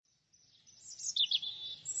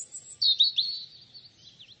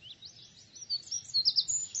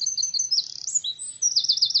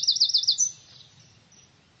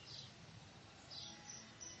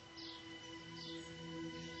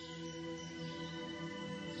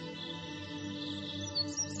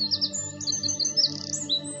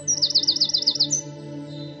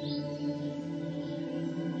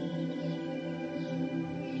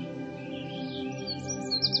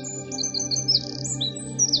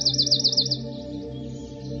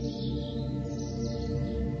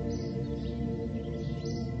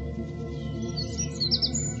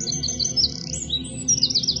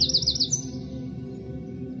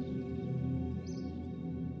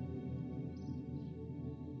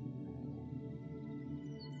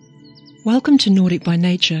Welcome to Nordic by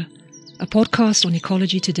Nature, a podcast on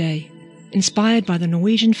ecology today, inspired by the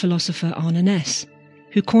Norwegian philosopher Arne Næss,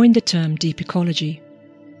 who coined the term deep ecology.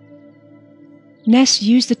 Næss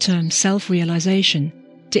used the term self-realization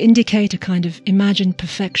to indicate a kind of imagined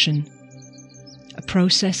perfection, a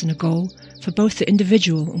process and a goal for both the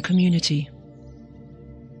individual and community.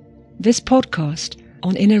 This podcast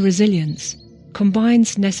on inner resilience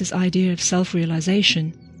combines Næss's idea of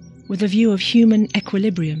self-realization with a view of human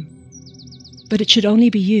equilibrium, but it should only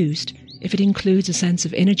be used if it includes a sense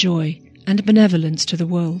of inner joy and benevolence to the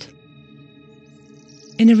world.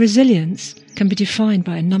 Inner resilience can be defined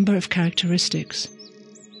by a number of characteristics.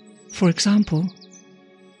 For example,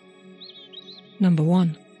 number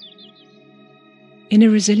 1. Inner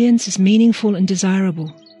resilience is meaningful and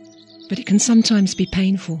desirable, but it can sometimes be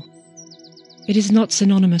painful. It is not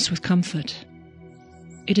synonymous with comfort.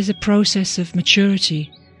 It is a process of maturity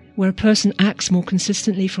where a person acts more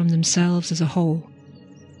consistently from themselves as a whole.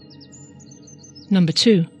 Number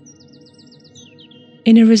 2.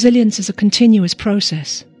 Inner resilience is a continuous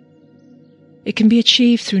process. It can be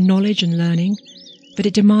achieved through knowledge and learning, but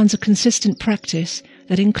it demands a consistent practice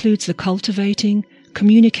that includes the cultivating,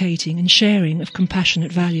 communicating and sharing of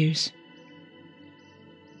compassionate values.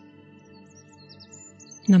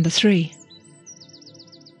 Number 3.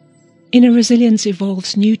 Inner resilience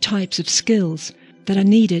evolves new types of skills that are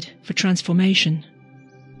needed for transformation,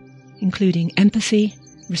 including empathy,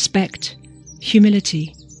 respect,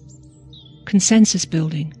 humility, consensus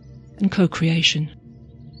building, and co-creation.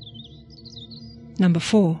 Number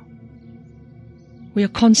 4. We are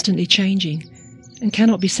constantly changing and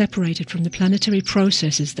cannot be separated from the planetary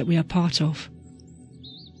processes that we are part of.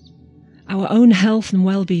 Our own health and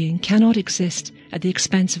well-being cannot exist at the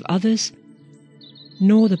expense of others,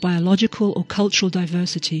 nor the biological or cultural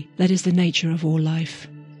diversity that is the nature of all life.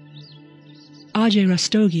 Ajay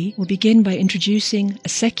Rastogi will begin by introducing a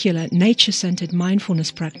secular, nature-centered mindfulness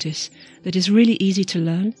practice that is really easy to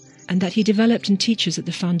learn and that he developed and teaches at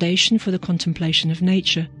the Foundation for the Contemplation of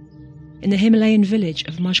Nature in the Himalayan village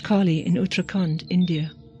of Majkhali in Uttarakhand, India.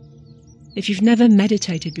 If you've never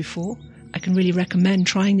meditated before, I can really recommend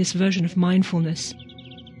trying this version of mindfulness.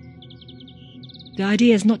 The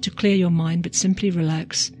idea is not to clear your mind, but simply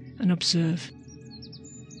relax and observe.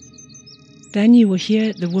 Then you will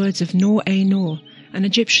hear the words of Noor A. Noor, an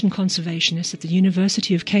Egyptian conservationist at the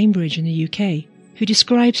University of Cambridge in the UK, who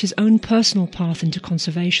describes his own personal path into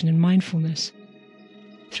conservation and mindfulness.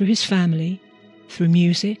 Through his family, through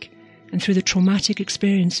music, and through the traumatic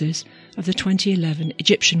experiences of the 2011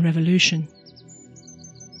 Egyptian Revolution.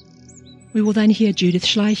 We will then hear Judith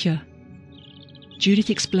Schleicher.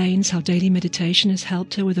 Judith explains how daily meditation has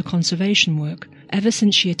helped her with her conservation work ever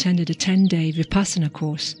since she attended a 10-day Vipassana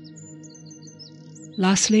course.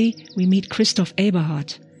 Lastly, we meet Christoph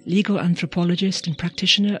Eberhardt, legal anthropologist and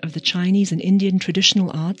practitioner of the Chinese and Indian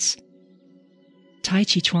traditional arts, Tai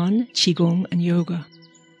Chi Chuan, Qigong and Yoga.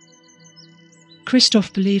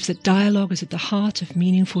 Christoph believes that dialogue is at the heart of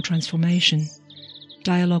meaningful transformation.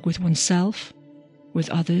 Dialogue with oneself, with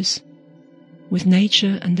others, with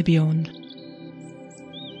nature and the beyond.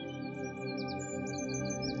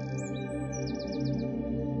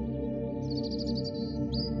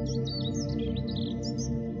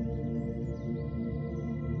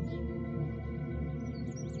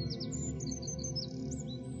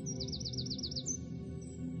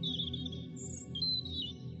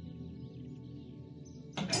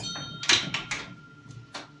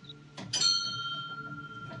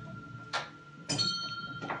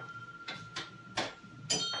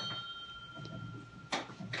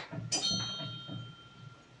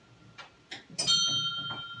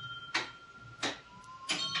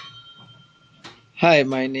 Hi,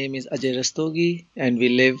 my name is Ajay Rastogi and we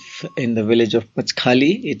live in the village of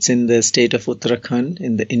Majkhali. It's in the state of Uttarakhand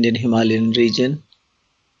in the Indian Himalayan region.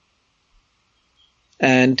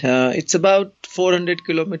 And it's about 400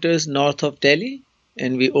 kilometers north of Delhi,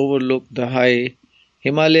 and we overlook the high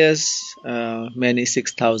Himalayas, many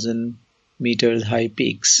 6,000 meters high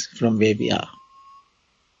peaks from where we are.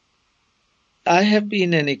 I have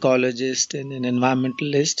been an ecologist and an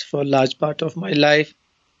environmentalist for a large part of my life.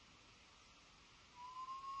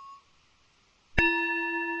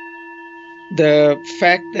 The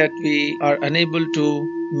fact that we are unable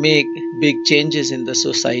to make big changes in the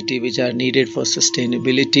society which are needed for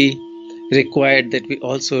sustainability required that we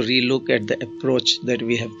also relook at the approach that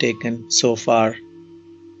we have taken so far.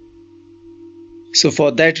 So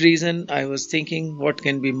for that reason, I was thinking what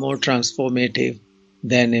can be more transformative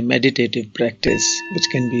than a meditative practice which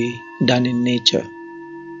can be done in nature.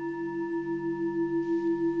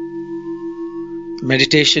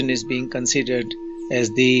 Meditation is being considered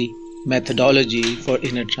as the methodology for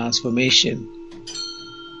inner transformation.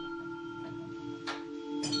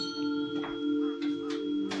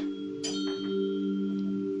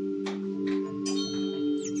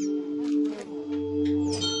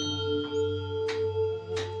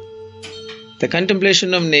 The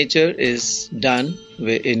contemplation of nature is done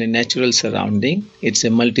in a natural surrounding. It's a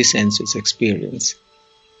multisensuous experience.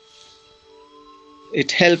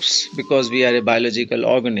 It helps because we are a biological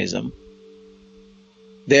organism.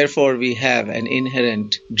 Therefore, we have an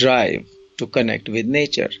inherent drive to connect with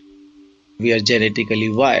nature. We are genetically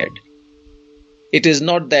wired. It is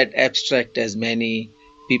not that abstract as many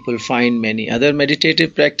people find many other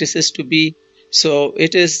meditative practices to be, so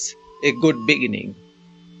it is a good beginning.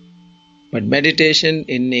 But meditation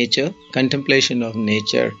in nature, contemplation of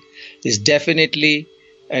nature, is definitely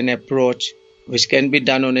an approach which can be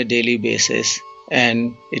done on a daily basis,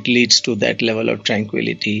 and it leads to that level of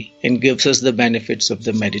tranquility and gives us the benefits of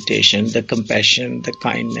the meditation, the compassion, the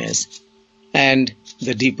kindness, and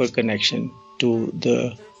the deeper connection to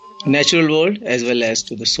the natural world as well as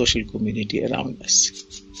to the social community around us.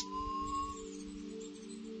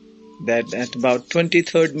 That at about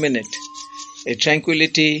 23rd minute, a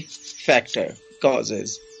tranquility factor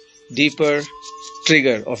causes deeper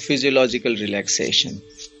trigger of physiological relaxation,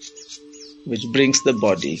 which brings the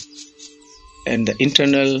body and the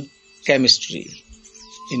internal chemistry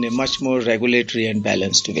in a much more regulatory and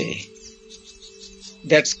balanced way.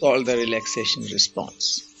 That's called the relaxation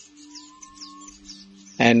response.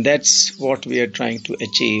 And that's what we are trying to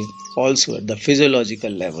achieve also at the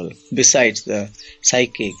physiological level, besides the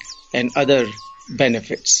psychic and other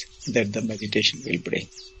benefits that the meditation will bring.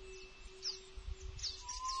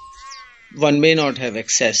 One may not have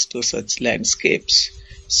access to such landscapes,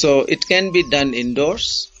 so it can be done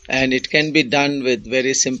indoors, and it can be done with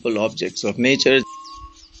very simple objects of nature,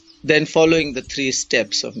 then following the 3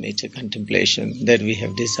 steps of nature contemplation that we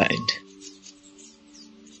have designed.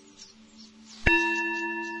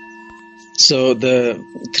 So the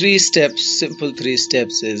 3 steps, simple 3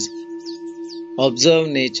 steps is: observe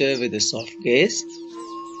nature with a soft gaze,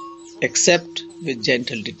 accept with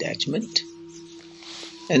gentle detachment,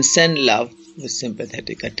 and send love with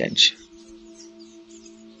sympathetic attention.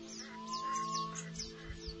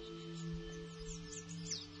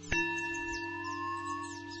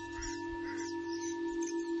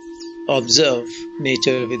 Observe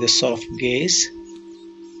nature with a soft gaze.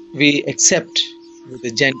 We accept with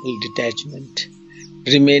a gentle detachment,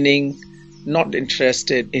 remaining not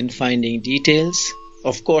interested in finding details.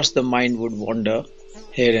 Of course, the mind would wander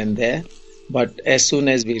here and there, but as soon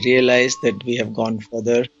as we realize that we have gone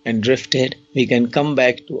further and drifted, we can come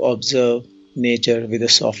back to observe nature with a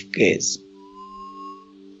soft gaze.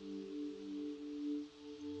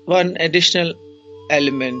 One additional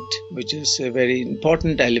element, which is a very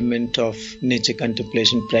important element of nature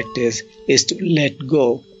contemplation practice, is to let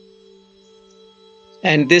go.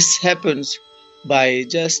 And this happens by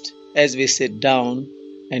just as we sit down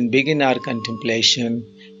and begin our contemplation,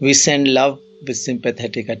 we send love with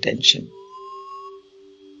sympathetic attention.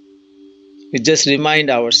 We just remind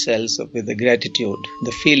ourselves with the gratitude,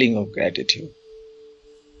 the feeling of gratitude.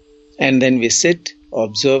 And then we sit,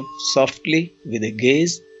 observe softly with a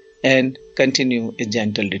gaze, and continue a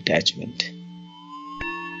gentle detachment.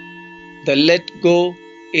 The let go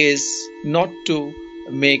is not to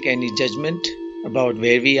make any judgment about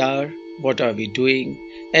where we are, what are we doing,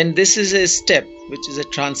 and this is a step which is a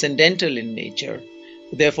transcendental in nature.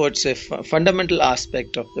 Therefore, it's a fundamental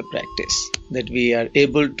aspect of the practice that we are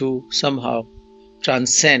able to somehow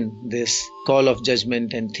transcend this call of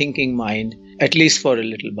judgment and thinking mind, at least for a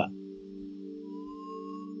little while.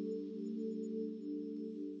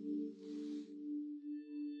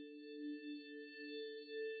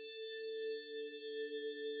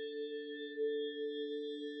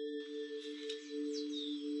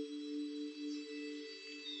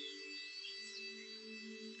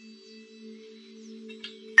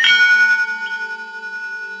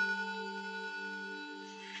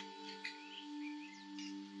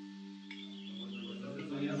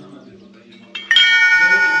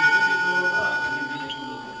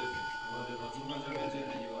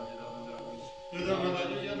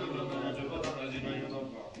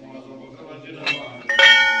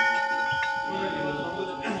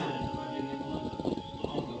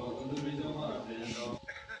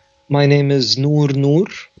 My name is Noor Noor,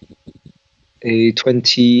 a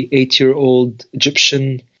 28-year-old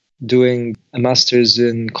Egyptian doing a master's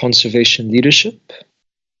in conservation leadership.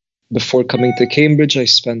 Before coming to Cambridge, I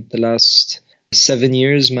spent the last 7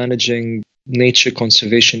 years managing Nature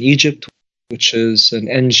Conservation Egypt, which is an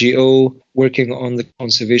NGO working on the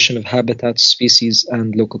conservation of habitats, species,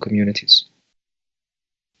 and local communities.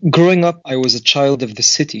 Growing up, I was a child of the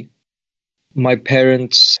city. My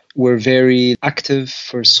parents were very active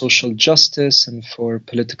for social justice and for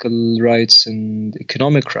political rights and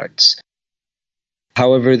economic rights.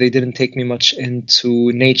 However, they didn't take me much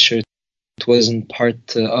into nature. It wasn't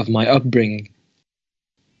part of my upbringing.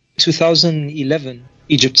 2011,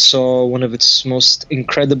 Egypt saw one of its most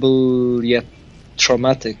incredible yet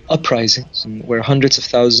traumatic uprisings, where hundreds of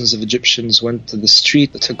thousands of Egyptians went to the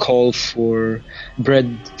street to call for bread,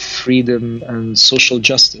 freedom, and social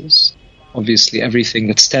justice. Obviously, everything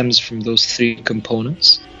that stems from those three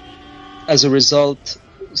components. As a result,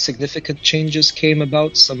 significant changes came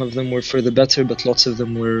about. Some of them were for the better, but lots of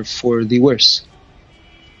them were for the worse.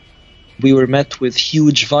 We were met with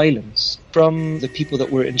huge violence from the people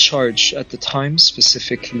that were in charge at the time,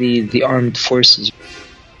 specifically the armed forces.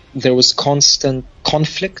 There was constant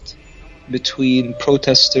conflict between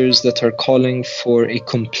protesters that are calling for a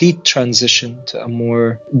complete transition to a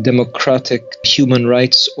more democratic, human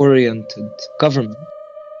rights-oriented government.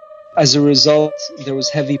 As a result, there was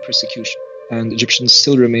heavy persecution, and Egyptians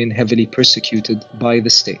still remain heavily persecuted by the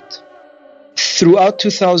state. Throughout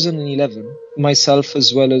 2011, myself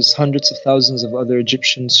as well as hundreds of thousands of other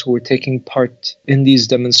Egyptians who were taking part in these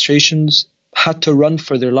demonstrations had to run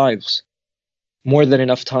for their lives more than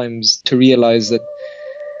enough times to realize that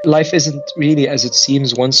life isn't really as it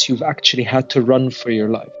seems once you've actually had to run for your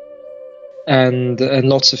life. And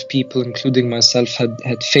lots of people, including myself,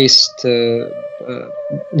 had faced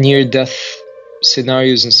near-death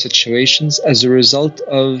scenarios and situations as a result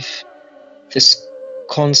of this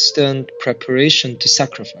constant preparation to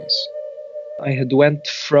sacrifice. I had went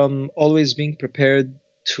from always being prepared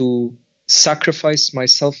to sacrifice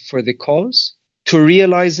myself for the cause to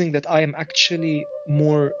realizing that I am actually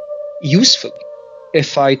more useful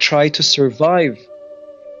if I try to survive.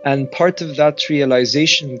 And part of that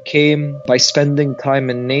realization came by spending time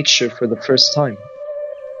in nature for the first time.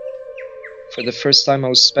 For the first time, I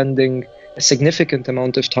was spending a significant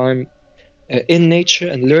amount of time in nature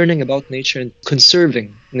and learning about nature and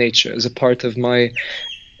conserving nature as a part of my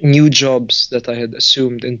new jobs that I had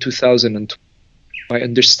assumed in 2002. By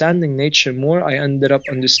understanding nature more, I ended up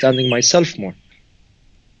understanding myself more.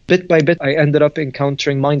 Bit by bit, I ended up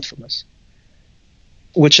encountering mindfulness,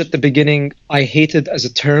 which at the beginning I hated as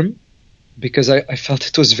a term because I felt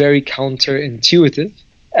it was very counterintuitive.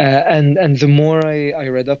 And the more I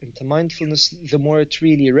read up into mindfulness, the more it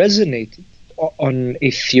really resonated on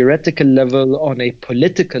a theoretical level, on a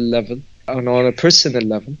political level, on a personal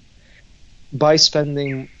level. By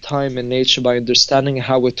spending time in nature, by understanding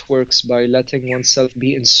how it works, by letting oneself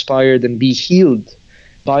be inspired and be healed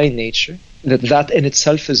by nature, that in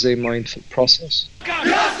itself is a mindful process.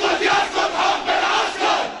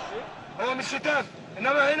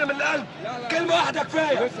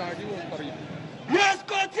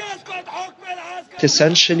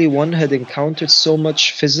 Essentially, one had encountered so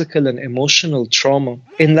much physical and emotional trauma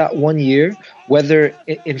in that 1 year, whether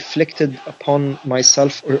it inflicted upon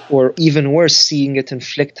myself or even worse, seeing it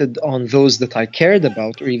inflicted on those that I cared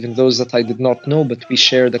about or even those that I did not know, but we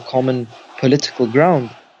shared a common political ground.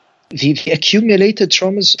 The accumulated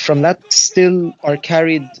traumas from that still are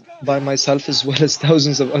carried by myself as well as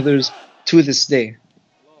thousands of others to this day.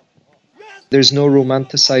 There's no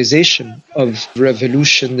romanticization of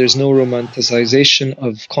revolution. There's no romanticization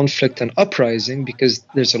of conflict and uprising because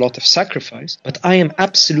there's a lot of sacrifice. But I am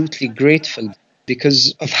absolutely grateful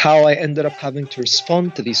because of how I ended up having to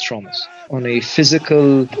respond to these traumas on a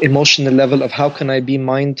physical, emotional level of how can I be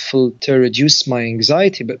mindful to reduce my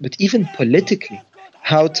anxiety, but even politically,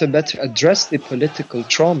 how to better address the political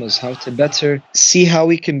traumas, how to better see how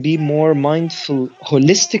we can be more mindful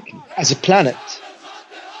holistically as a planet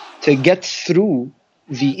to get through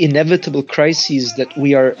the inevitable crises that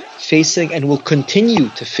we are facing and will continue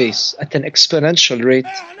to face at an exponential rate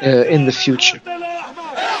in the future.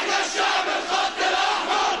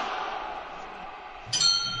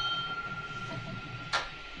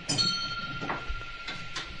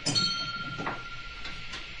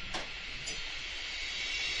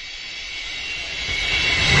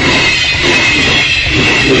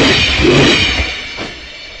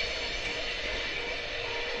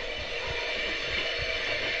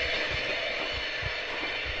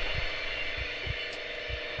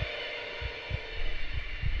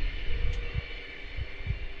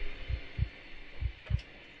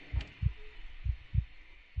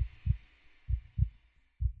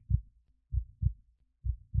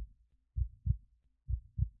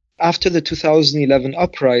 After the 2011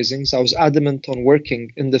 uprisings, I was adamant on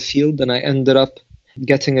working in the field, and I ended up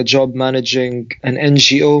getting a job managing an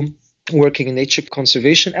NGO working in nature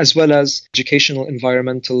conservation, as well as educational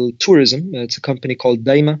environmental tourism. It's a company called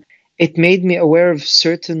Daima. It made me aware of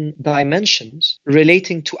certain dimensions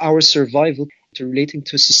relating to our survival, relating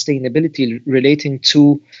to sustainability, relating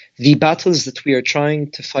to the battles that we are trying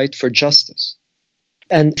to fight for justice.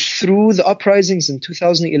 And through the uprisings in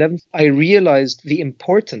 2011, I realized the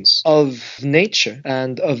importance of nature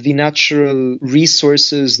and of the natural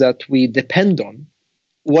resources that we depend on.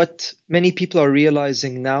 What many people are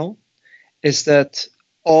realizing now is that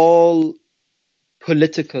all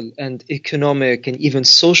political and economic and even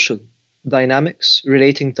social dynamics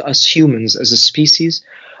relating to us humans as a species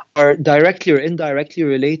are directly or indirectly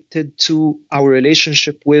related to our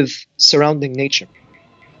relationship with surrounding nature.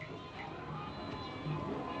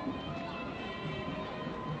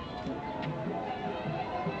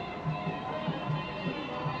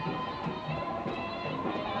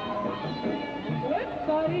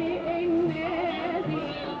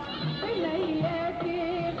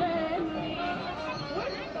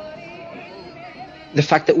 The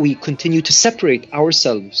fact that we continue to separate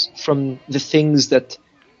ourselves from the things that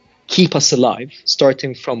keep us alive,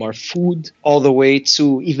 starting from our food all the way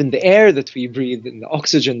to even the air that we breathe and the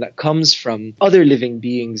oxygen that comes from other living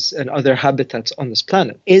beings and other habitats on this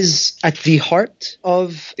planet, is at the heart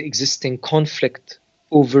of the existing conflict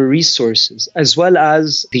over resources, as well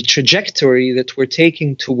as the trajectory that we're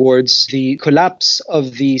taking towards the collapse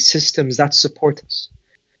of the systems that support us.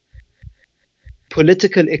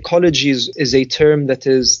 Political ecology is a term that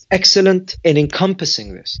is excellent in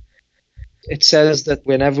encompassing this. It says that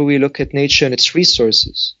whenever we look at nature and its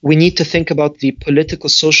resources, we need to think about the political,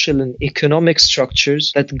 social, and economic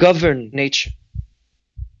structures that govern nature.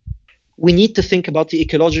 We need to think about the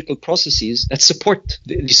ecological processes that support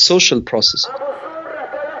the social processes.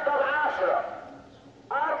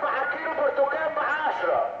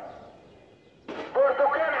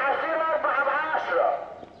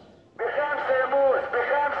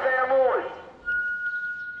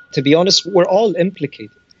 To be honest, we're all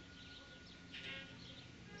implicated.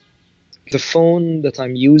 The phone that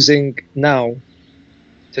I'm using now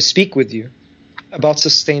to speak with you about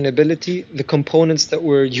sustainability, the components that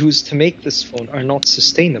were used to make this phone are not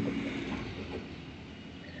sustainable.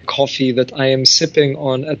 Coffee that I am sipping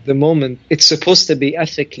on at the moment, it's supposed to be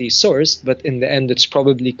ethically sourced, but in the end, it's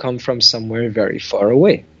probably come from somewhere very far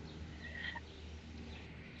away.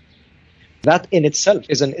 That in itself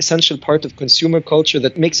is an essential part of consumer culture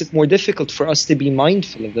that makes it more difficult for us to be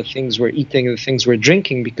mindful of the things we're eating and the things we're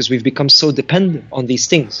drinking, because we've become so dependent on these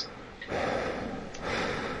things.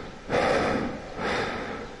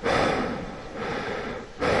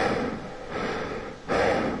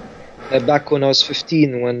 Back when I was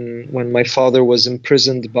 15, when my father was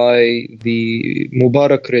imprisoned by the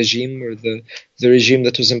Mubarak regime, or the regime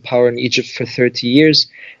that was in power in Egypt for 30 years,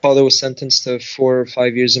 father was sentenced to 4 or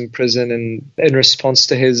 5 years in prison in response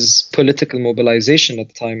to his political mobilization at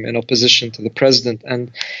the time in opposition to the president.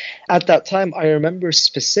 And at that time, I remember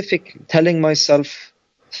specifically telling myself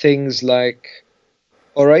things like,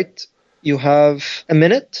 all right, you have a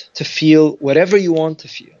minute to feel whatever you want to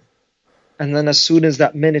feel. And then as soon as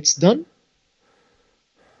that minute's done,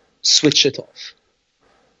 switch it off.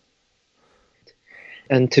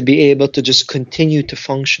 And to be able to just continue to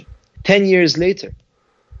function. 10 years later,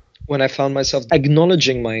 when I found myself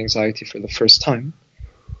acknowledging my anxiety for the first time,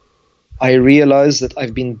 I realized that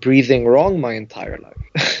I've been breathing wrong my entire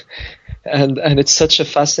life. and it's such a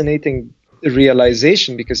fascinating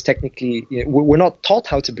realization, because technically we're not taught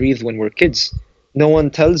how to breathe when we're kids. No one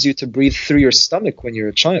tells you to breathe through your stomach when you're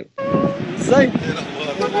a child.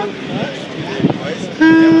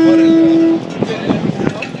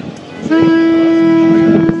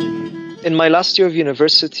 In my last year of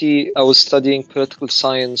university, I was studying political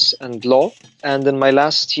science and law. And in my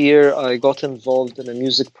last year, I got involved in a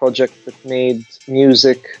music project that made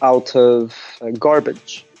music out of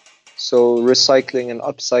garbage. So recycling and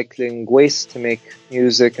upcycling waste to make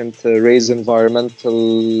music and to raise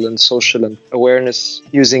environmental and social awareness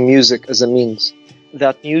using music as a means.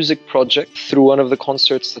 That music project, through one of the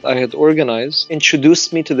concerts that I had organized,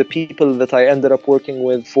 introduced me to the people that I ended up working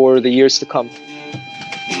with for the years to come.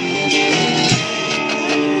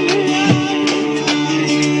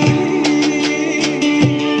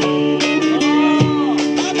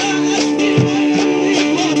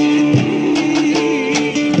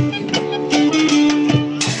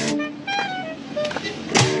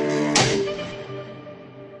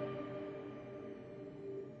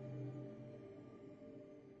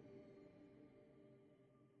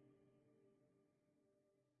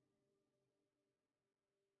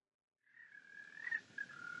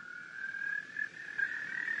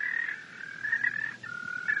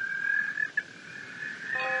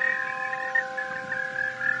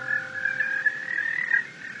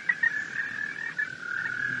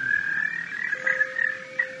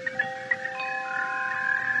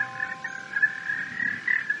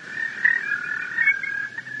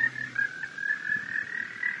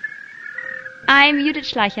 I'm Judith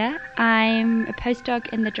Schleicher. I'm a postdoc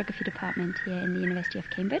in the geography department here in the University of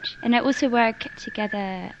Cambridge. And I also work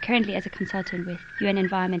together currently as a consultant with UN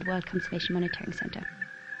Environment World Conservation Monitoring Center.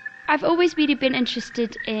 I've always really been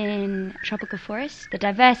interested in tropical forests, the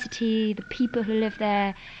diversity, the people who live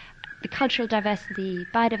there, the cultural diversity,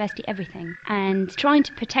 biodiversity, everything, and trying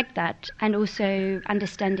to protect that and also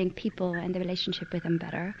understanding people and the relationship with them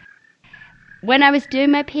better. When I was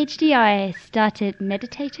doing my PhD, I started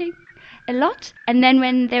meditating a lot. And then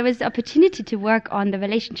when there was the opportunity to work on the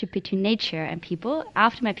relationship between nature and people,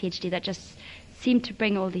 after my PhD, that just seemed to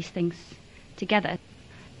bring all these things together.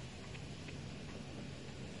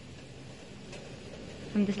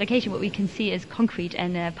 From this location, what we can see is concrete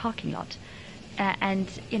and a parking lot. And,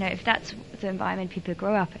 if that's the environment people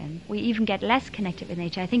grow up in, we even get less connected with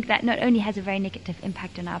nature. I think that not only has a very negative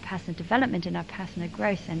impact on our personal development and our personal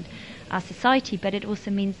growth and our society, but it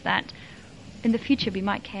also means that in the future we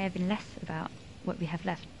might care even less about what we have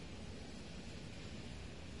left.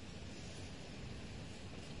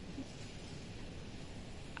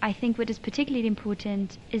 I think what is particularly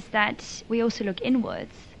important is that we also look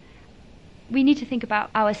inwards. We need to think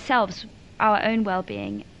about ourselves, our own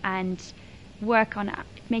well-being, and work on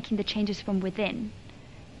making the changes from within.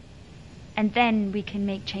 And then we can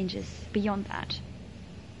make changes beyond that.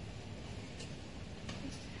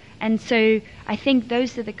 And so I think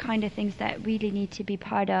those are the kind of things that really need to be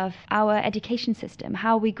part of our education system,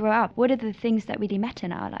 how we grow up. What are the things that really matter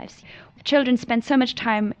in our lives? Children spend so much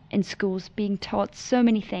time in schools being taught so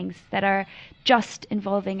many things that are just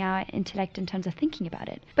involving our intellect in terms of thinking about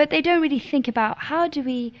it. But they don't really think about how do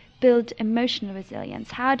we build emotional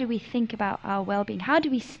resilience? How do we think about our well-being? How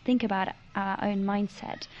do we think about our own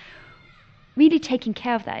mindset? Really taking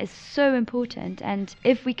care of that is so important, and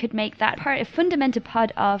if we could make that a fundamental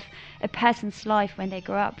part of a person's life when they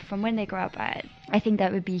grow up, I think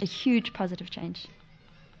that would be a huge positive change.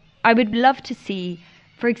 I would love to see,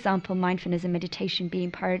 for example, mindfulness and meditation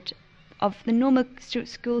being part of the normal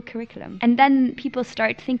school curriculum, and then people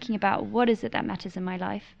start thinking about what is it that matters in my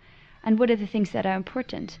life, and what are the things that are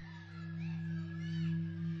important.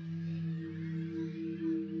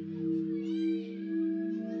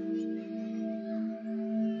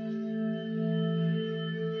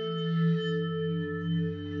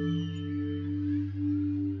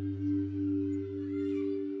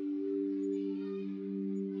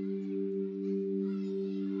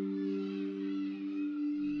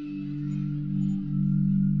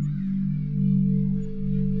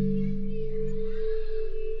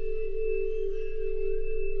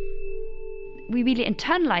 We really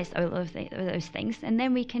internalize all of those things, and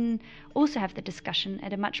then we can also have the discussion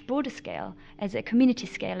at a much broader scale, as a community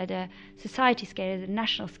scale, at a society scale, at a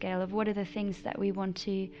national scale, of what are the things that we want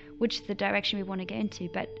to, which is the direction we want to go into.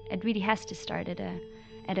 But it really has to start at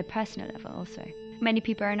a personal level also. Many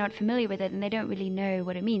people are not familiar with it, and they don't really know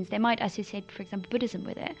what it means. They might associate, for example, Buddhism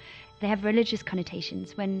with it. They have religious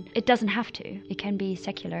connotations when it doesn't have to. It can be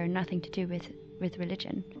secular and nothing to do with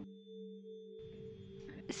religion.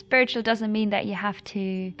 Spiritual doesn't mean that you have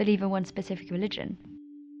to believe in one specific religion.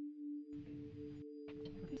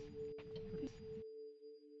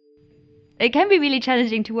 It can be really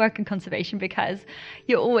challenging to work in conservation because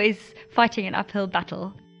you're always fighting an uphill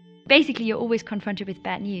battle. Basically, you're always confronted with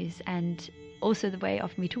bad news, and also the way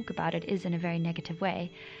often we talk about it is in a very negative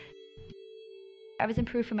way. I was in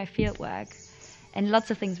Peru for my field work, and lots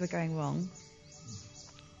of things were going wrong.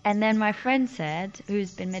 And then my friend said,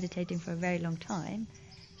 who's been meditating for a very long time,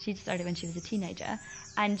 she started when she was a teenager,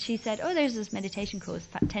 and she said, oh, there's this meditation course,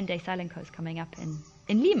 10-day silent course coming up in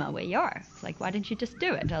Lima, where you are. It's like, why didn't you just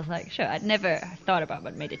do it? I was like, sure. I'd never thought about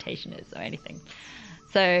what meditation is or anything.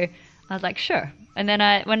 So I was like, sure. And then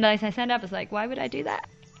when I signed up, I was like, why would I do that?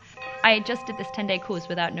 I just did this 10-day course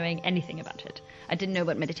without knowing anything about it. I didn't know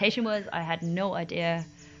what meditation was. I had no idea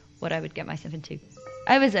what I would get myself into.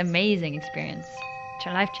 It was an amazing experience,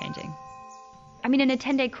 life-changing. I mean, in a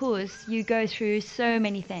 10-day course, you go through so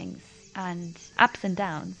many things and ups and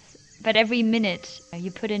downs, but every minute you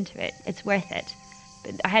put into it, it's worth it.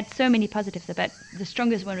 But I had so many positives, but the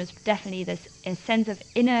strongest one was definitely this a sense of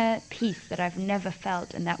inner peace that I've never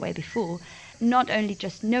felt in that way before. Not only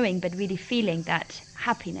just knowing, but really feeling that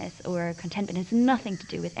happiness or contentment has nothing to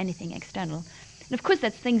do with anything external. And of course,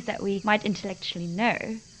 that's things that we might intellectually know,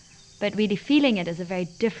 but really feeling it is a very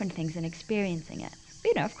different thing than experiencing it.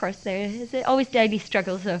 Of course, there is always daily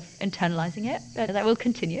struggles of internalizing it, but that will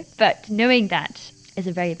continue. But knowing that is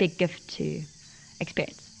a very big gift to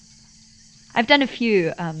experience. I've done a few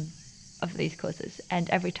of these courses, and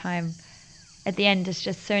every time at the end it's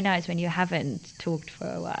just so nice when you haven't talked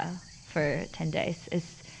for a while, for 10 days.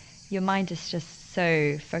 Your mind is just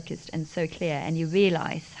so focused and so clear, and you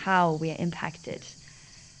realize how we are impacted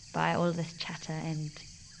by all this chatter and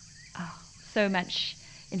so much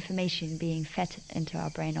information being fed into our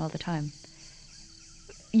brain all the time.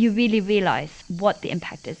 You really realize what the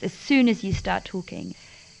impact is. As soon as you start talking,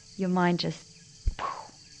 your mind just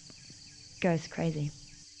goes crazy.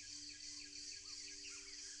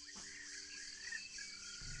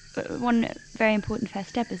 But one very important first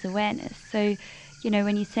step is awareness. So,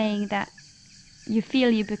 when you're saying that you feel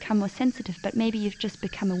you become more sensitive, but maybe you've just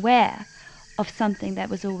become aware of something that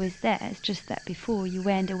was always there. It's just that before you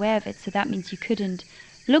weren't aware of it. So that means you couldn't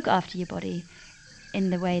look after your body in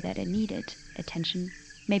the way that it needed attention.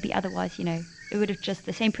 Maybe otherwise, it would have just,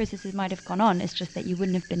 the same processes might have gone on. It's just that you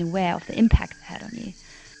wouldn't have been aware of the impact it had on you.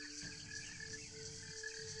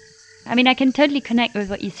 I mean, I can totally connect with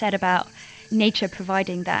what you said about nature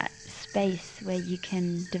providing that space where you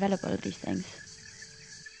can develop all of these things.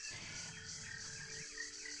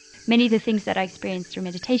 Many of the things that I experienced through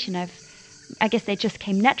meditation, I guess they just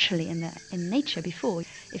came naturally in nature before.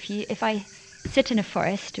 If I sit in a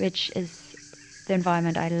forest, which is the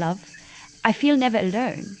environment I love, I feel never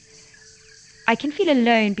alone. I can feel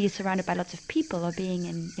alone, be surrounded by lots of people or being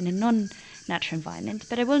in a non-natural environment,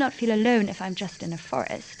 but I will not feel alone if I'm just in a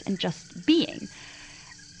forest and just being.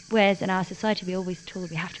 Whereas in our society, we're always told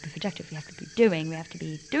we have to be productive, we have to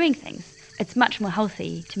be doing things. It's much more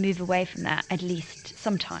healthy to move away from that, at least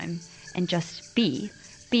sometime, and just be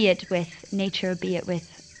it with nature, be it with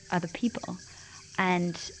other people.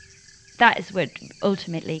 And that is what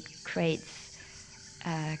ultimately creates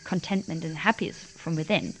contentment and happiness from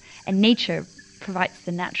within. And nature provides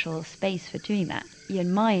the natural space for doing that. Your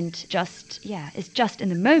mind is just in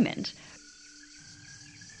the moment.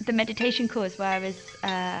 The meditation course where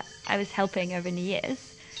I was helping over the years.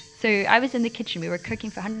 So I was in the kitchen. We were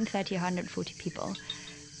cooking for 130 or 140 people,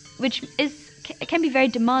 which can be very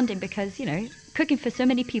demanding because, cooking for so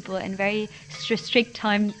many people in very strict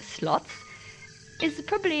time slots is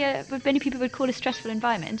probably what many people would call a stressful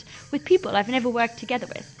environment with people I've never worked together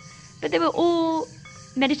with. But they were all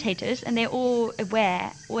meditators and they're all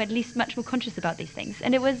aware, or at least much more conscious about these things.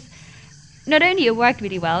 And it was not only it worked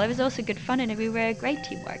really well, it was also good fun and we were a great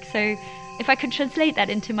teamwork. So if I could translate that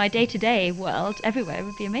into my day-to-day world everywhere, it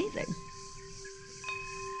would be amazing.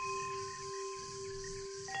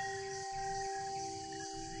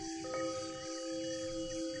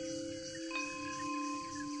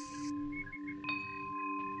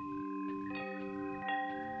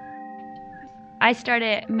 I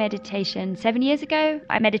started meditation 7 years ago.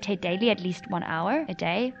 I meditate daily, at least 1 hour a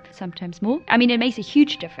day, sometimes more. I mean, it makes a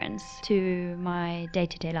huge difference to my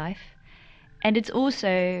day-to-day life. And it's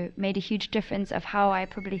also made a huge difference of how I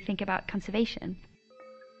probably think about conservation.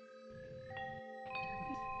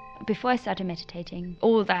 Before I started meditating,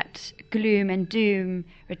 all that gloom and doom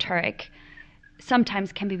rhetoric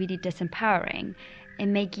sometimes can be really disempowering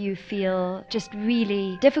and make you feel just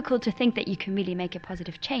really difficult to think that you can really make a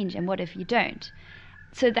positive change, and what if you don't?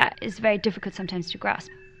 So that is very difficult sometimes to grasp.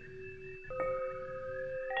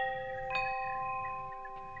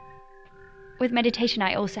 With meditation,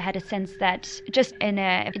 I also had a sense that, just in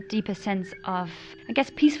a deeper sense of, I guess,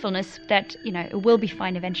 peacefulness, that, it will be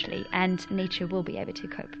fine eventually and nature will be able to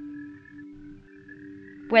cope.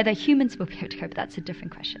 Whether humans will be able to cope, that's a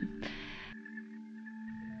different question.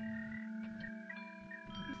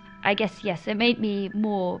 I guess, yes, it made me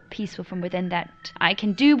more peaceful from within, that I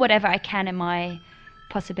can do whatever I can in my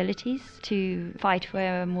possibilities to fight for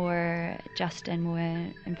a more just and more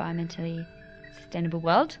environmentally sustainable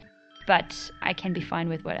world. But I can be fine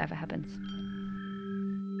with whatever happens.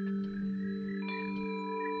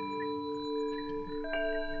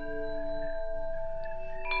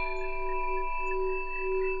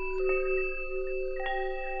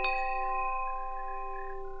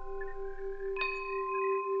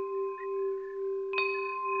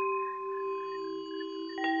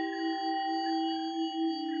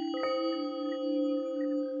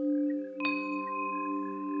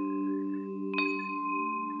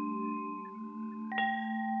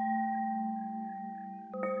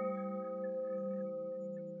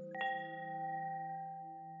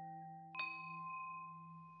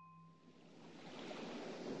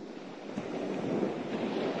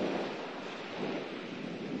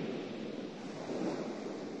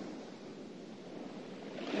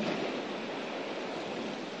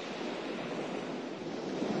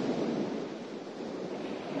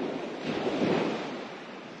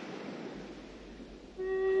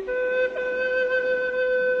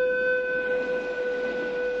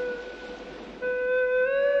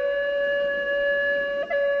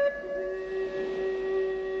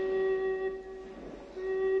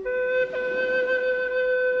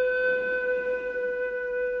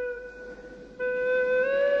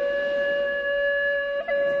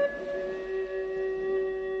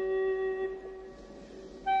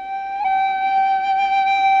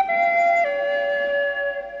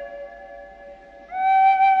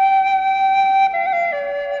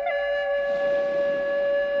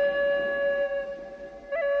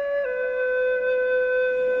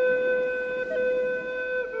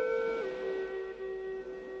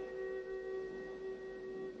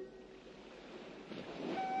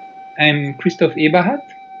 I'm Christoph Eberhardt.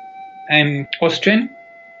 I'm Austrian.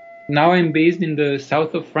 Now I'm based in the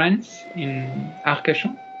south of France, in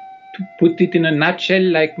Arcachon. To put it in a nutshell,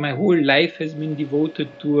 like my whole life has been devoted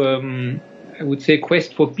to, I would say,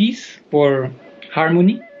 quest for peace, for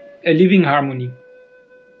harmony, a living harmony.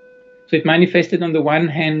 So it manifested on the one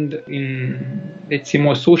hand in, let's say,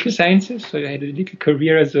 more social sciences. So I had a little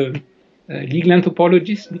career as a legal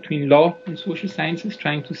anthropologist between law and social sciences,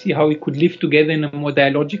 trying to see how we could live together in a more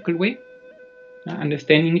dialogical way,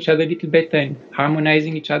 understanding each other a little better and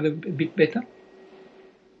harmonizing each other a bit better.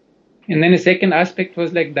 And then a second aspect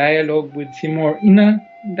was like dialogue with some more inner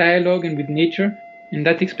dialogue and with nature. And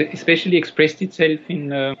that especially expressed itself in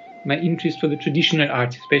my interest for the traditional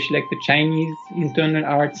arts, especially like the Chinese internal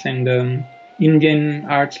arts and Indian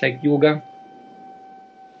arts like yoga.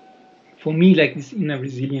 For me, like this inner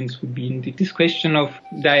resilience would be in this question of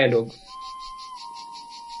dialogue.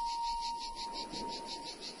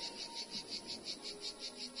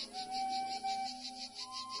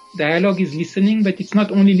 Dialogue is listening, but it's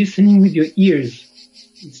not only listening with your ears,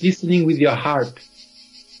 it's listening with your heart.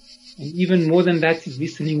 And even more than that, it's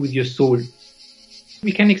listening with your soul.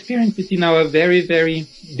 We can experience it in our very, very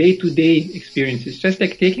day-to-day experiences. Just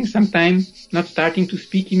like taking some time, not starting to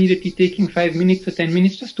speak immediately, taking 5 minutes or 10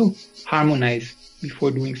 minutes just to harmonize before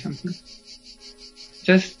doing something.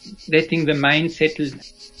 Just letting the mind settle,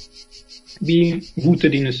 being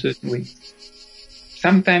rooted in a certain way.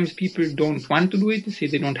 Sometimes people don't want to do it, they say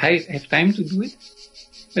they don't have time to do it.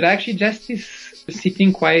 But actually just this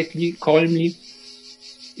sitting quietly, calmly,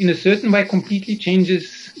 in a certain way completely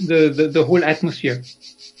changes the whole atmosphere.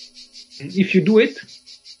 If you do it,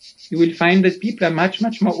 you will find that people are much,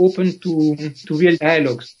 much more open to real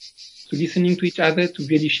dialogues, to listening to each other, to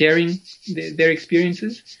really sharing their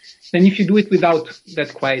experiences, than if you do it without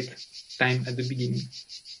that quiet time at the beginning.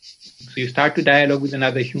 So you start to dialogue with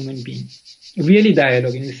another human being. Really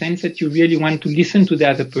dialogue in the sense that you really want to listen to the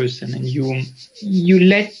other person and you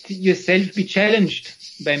let yourself be challenged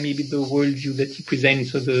by maybe the worldview that he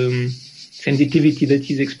presents or the sensitivity that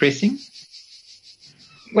he's expressing.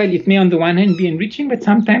 Well, it may on the one hand be enriching, but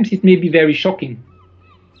sometimes it may be very shocking.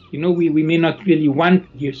 You know, we may not really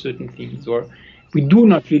want to hear certain things, or we do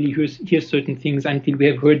not really hear certain things until we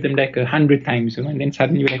have heard them like 100 times, you know, and then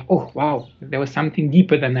suddenly you're like, oh, wow, there was something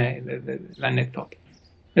deeper than I thought.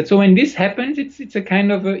 But so when this happens, it's a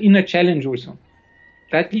kind of inner challenge also.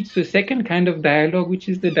 That leads to a second kind of dialogue, which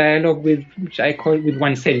is the dialogue which I call with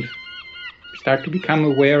oneself. Start to become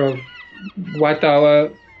aware of what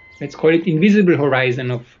our, let's call it, invisible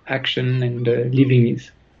horizon of action and living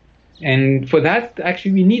is. And for that,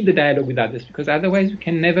 actually, we need the dialogue with others, because otherwise we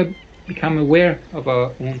can never become aware of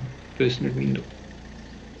our own personal window.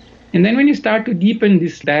 And then when you start to deepen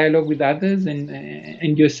this dialogue with others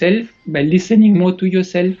and yourself, by listening more to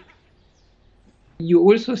yourself, you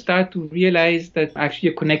also start to realize that actually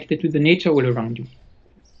you're connected to the nature all around you.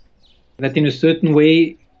 That in a certain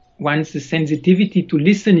way, once the sensitivity to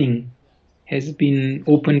listening has been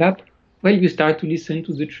opened up, well, you start to listen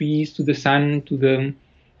to the trees, to the sun, to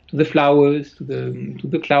the flowers, to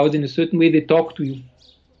the clouds. In a certain way, they talk to you.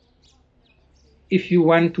 If you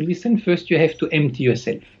want to listen, first you have to empty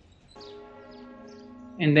yourself.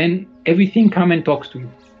 And then everything comes and talks to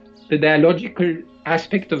you. The dialogical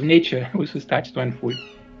aspect of nature also starts to unfold.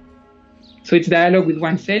 So it's dialogue with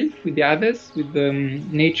oneself, with the others, with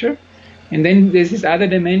nature. And then there's this other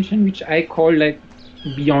dimension which I call like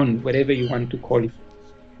beyond, whatever you want to call it.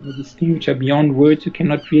 These things which are beyond words, you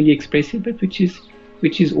cannot really express it, but which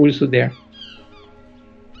is also there.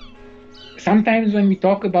 Sometimes when we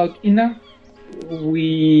talk about inner,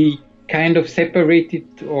 we kind of separate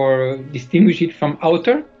it or distinguish it from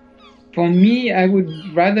outer. For me, I would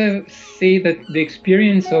rather say that the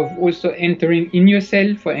experience of also entering in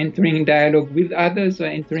yourself or entering in dialogue with others or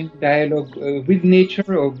entering dialogue with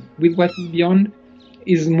nature or with what is beyond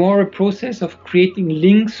is more a process of creating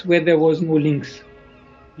links where there was no links.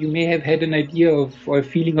 You may have had an idea of or a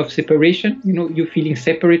feeling of separation. You know, you're feeling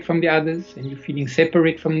separate from the others and you're feeling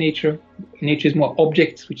separate from nature. Nature is more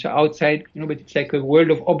objects which are outside, you know, but it's like a world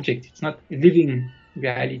of objects. It's not a living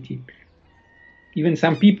reality. Even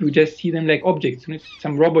some people, you just see them like objects, you know,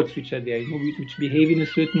 some robots which are there, you know, which behave in a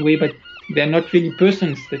certain way, but they're not really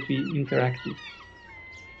persons that we interact with.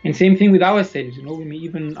 And same thing with ourselves, you know, we may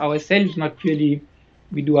even ourselves not really,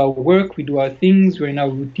 we do our work, we do our things, we're in our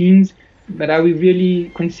routines, but are we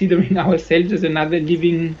really considering ourselves as another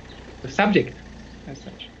living subject as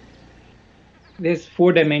such? There's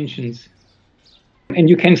 4 dimensions, and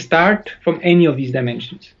you can start from any of these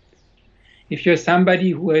dimensions. If you're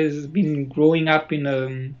somebody who has been growing up in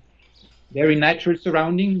a very natural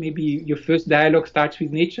surrounding, maybe your first dialogue starts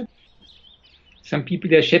with nature. Some people,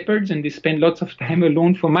 they're shepherds and they spend lots of time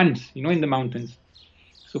alone for months, in the mountains.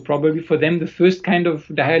 So probably for them, the first kind of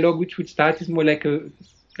dialogue which would start is more like a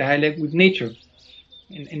dialogue with nature.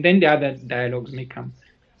 And then the other dialogues may come.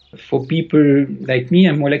 For people like me,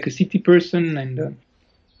 I'm more like a city person, and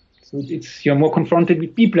so you're more confronted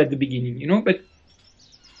with people at the beginning, But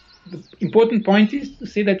the important point is to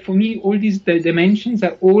say that for me, all these dimensions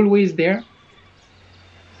are always there.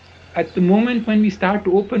 At the moment when we start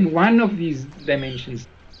to open one of these dimensions,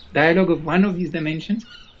 dialogue of one of these dimensions,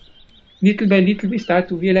 little by little we start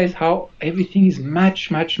to realize how everything is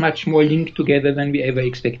much, much, much more linked together than we ever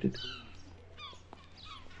expected.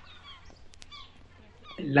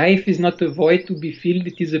 Life is not a void to be filled,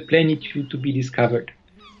 it is a plenitude to be discovered.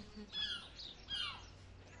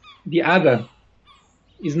 The other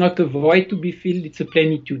is not a void to be filled, it's a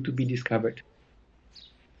plenitude to be discovered.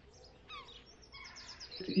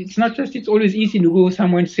 It's not just, it's always easy to go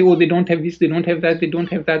somewhere and say, oh, they don't have this, they don't have that, they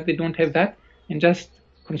don't have that, they don't have that, and just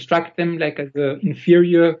construct them like as an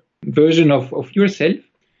inferior version of yourself.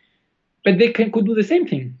 But they could do the same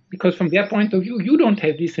thing, because from their point of view, you don't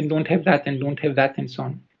have this and don't have that and don't have that and so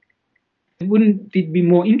on. Wouldn't it be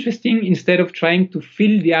more interesting, instead of trying to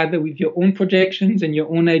fill the other with your own projections and your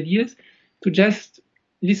own ideas, to just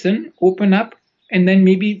listen, open up, and then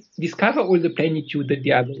maybe discover all the plenitude that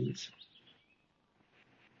the other is?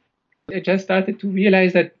 I just started to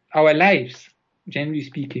realize that our lives, generally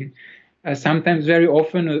speaking, are sometimes very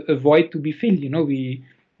often a void to be filled.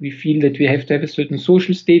 We feel that we have to have a certain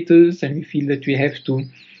social status, and we feel that we have to,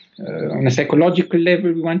 on a psychological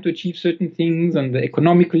level, we want to achieve certain things, on the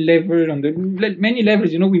economical level, on the many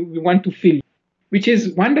levels, we want to fill, which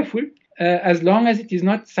is wonderful, as long as it is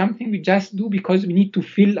not something we just do because we need to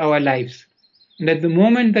fill our lives. And at the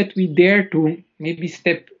moment that we dare to maybe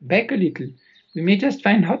step back a little, we may just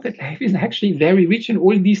find out that life is actually very rich and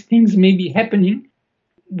all these things may be happening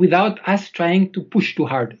without us trying to push too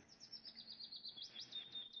hard.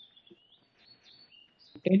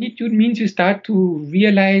 Plenitude means you start to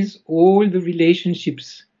realize all the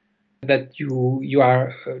relationships that you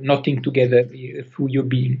are knotting together through your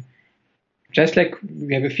being. Just like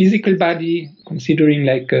we have a physical body, considering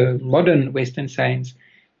like modern Western science,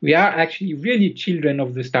 we are actually really children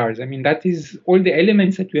of the stars. I mean, that is all the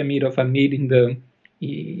elements that we are made of are made in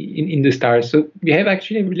the stars. So we have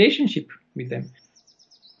actually a relationship with them.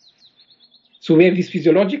 So we have this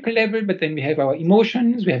physiological level, but then we have our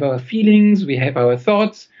emotions, we have our feelings, we have our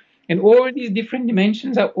thoughts, and all these different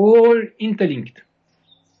dimensions are all interlinked.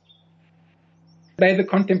 By the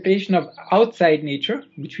contemplation of outside nature,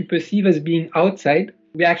 which we perceive as being outside,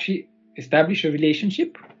 we actually establish a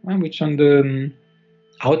relationship, which on the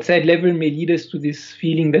outside level may lead us to this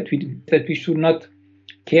feeling that we should not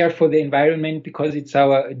care for the environment because it's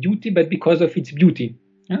our duty, but because of its beauty.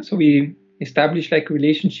 So we establish like a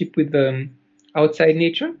relationship with the outside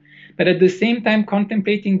nature, but at the same time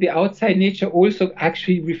contemplating the outside nature also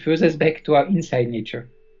actually refers us back to our inside nature.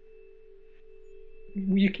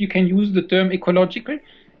 You can use the term ecological,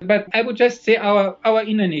 but I would just say our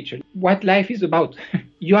inner nature, what life is about.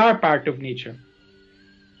 You are part of nature.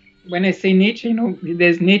 When I say nature,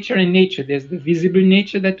 there's nature and nature. There's the visible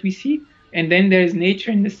nature that we see, and then there's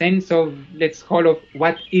nature in the sense of, let's call it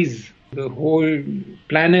what is. The whole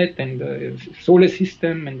planet and the solar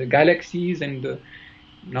system and the galaxies and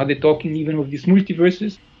now they're talking even of these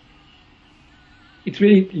multiverses. It's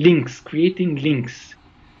really links, creating links.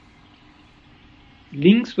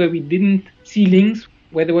 Links where we didn't see links,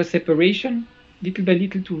 where there was separation, little by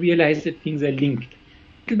little to realize that things are linked.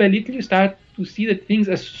 Little by little you start to see that things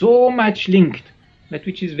are so much linked, that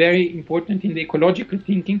which is very important in the ecological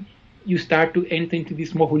thinking, you start to enter into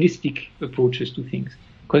these more holistic approaches to things.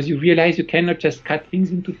 Because you realize you cannot just cut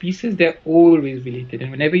things into pieces, they're always related.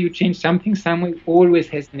 And whenever you change something somewhere, it always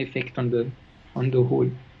has an effect on the whole.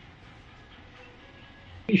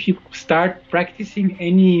 If you start practicing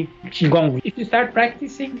any Qigong, if you start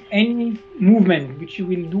practicing any movement which you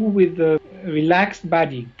will do with a relaxed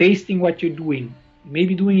body, tasting what you're doing,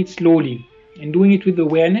 maybe doing it slowly and doing it with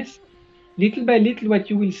awareness, little by little what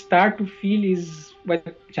you will start to feel is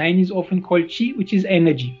what Chinese often call Qi, which is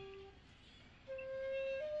energy.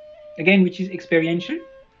 Again, which is experiential.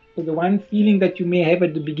 So the one feeling that you may have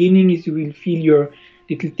at the beginning is you will feel your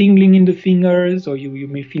little tingling in the fingers, or you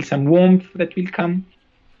may feel some warmth that will come.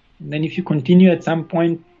 And then if you continue at some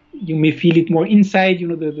point, you may feel it more inside,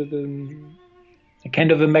 the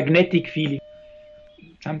kind of a magnetic feeling.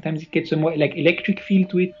 Sometimes it gets a more like electric feel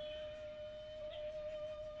to it.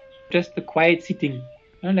 Just the quiet sitting,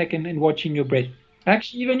 and watching your breath.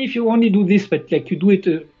 Actually, even if you only do this, but like you do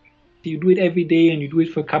it every day and you do it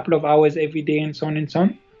for a couple of hours every day and so on and so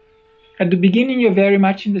on. At the beginning, you're very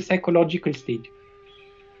much in the psychological state.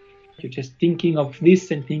 You're just thinking of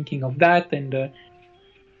this and thinking of that, and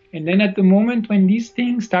then at the moment when these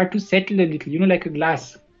things start to settle a little, like a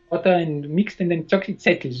glass, water and mixed, and then chocolate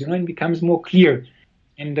settles, and becomes more clear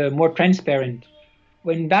and more transparent.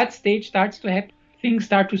 When that stage starts to happen, things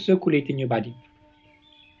start to circulate in your body.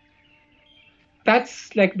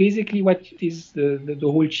 That's like basically what is the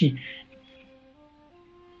whole Qi.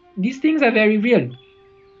 These things are very real.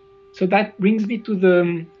 So that brings me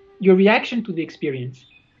to your reaction to the experience.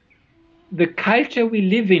 The culture we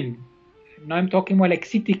live in, now I'm talking more like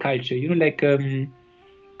city culture, like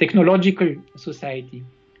technological society.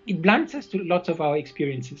 It blunts us to lots of our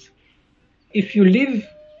experiences. If you live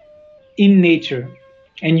in nature,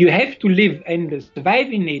 and you have to live and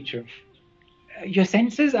survive in nature, your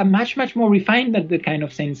senses are much, much more refined than the kind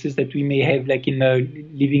of senses that we may have like in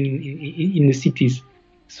living in the cities.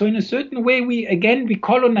 So in a certain way, we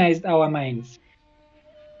colonized our minds.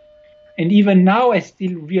 And even now, I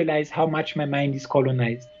still realize how much my mind is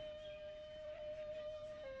colonized.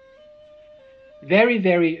 Very,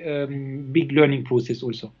 very big learning process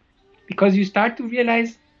also. Because you start to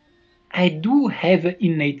realize, I do have an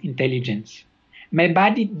innate intelligence. My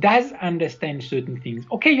body does understand certain things.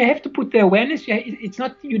 Okay, you have to put the awareness. It's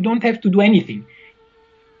not, you don't have to do anything.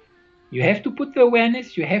 You have to put the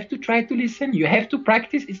awareness. You have to try to listen. You have to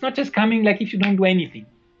practice. It's not just coming like if you don't do anything.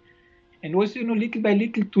 And also, little by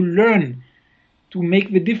little to learn to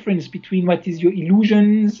make the difference between what is your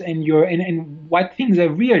illusions and and what things are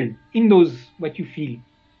real in those, what you feel.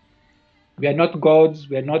 We are not gods.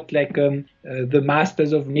 We are not like the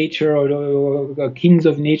masters of nature or kings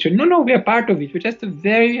of nature. No, we are part of it. We're just a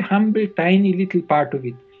very humble, tiny little part of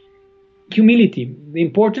it. Humility, the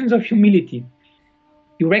importance of humility.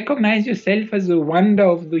 You recognize yourself as a wonder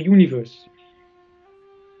of the universe.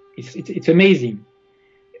 It's amazing.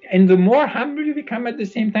 And the more humble you become at the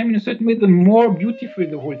same time, in a certain way, the more beautiful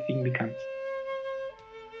the whole thing becomes.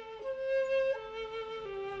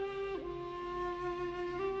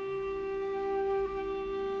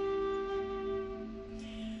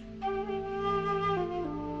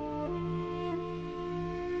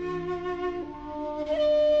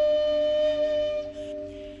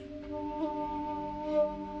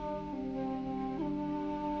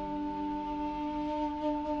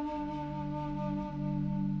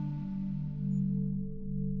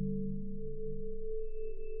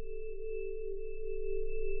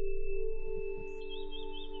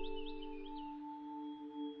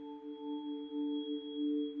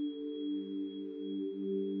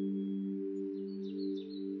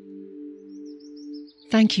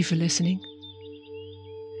 Thank you for listening.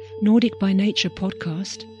 Nordic by Nature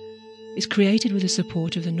podcast is created with the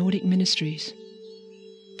support of the Nordic Ministries.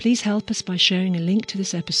 Please help us by sharing a link to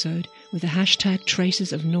this episode with the hashtag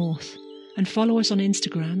Traces of North and follow us on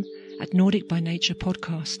Instagram at Nordic by Nature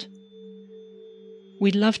podcast.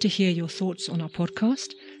 We'd love to hear your thoughts on our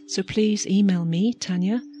podcast, so please email me,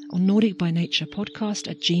 Tanya, on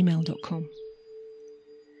nordicbynaturepodcast@gmail.com.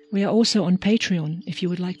 We are also on Patreon if you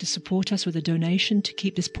would like to support us with a donation to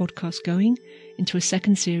keep this podcast going into a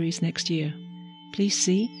second series next year. Please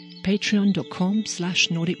see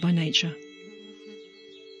patreon.com/nordicbynature.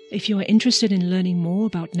 If you are interested in learning more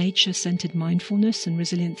about nature-centered mindfulness and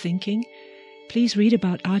resilient thinking, please read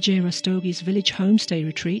about Ajay Rastogi's village homestay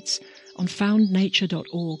retreats on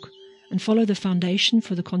foundnature.org and follow the Foundation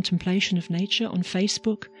for the Contemplation of Nature on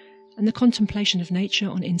Facebook and the Contemplation of Nature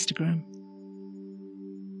on Instagram.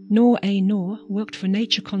 Noor A. Noor worked for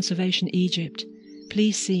Nature Conservation Egypt.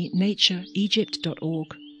 Please see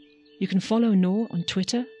natureegypt.org. You can follow Noor on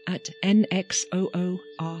Twitter at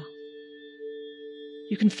NXOOR.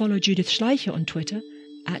 You can follow Judith Schleicher on Twitter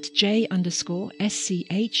at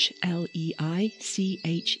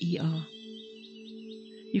J_SCHLEICHER.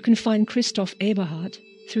 You can find Christoph Eberhard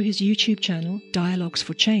through his YouTube channel Dialogues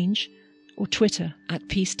for Change or Twitter at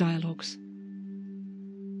Peace Dialogues.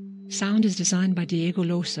 Sound is designed by Diego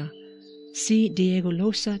Losa. See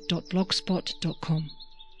diegolosa.blogspot.com.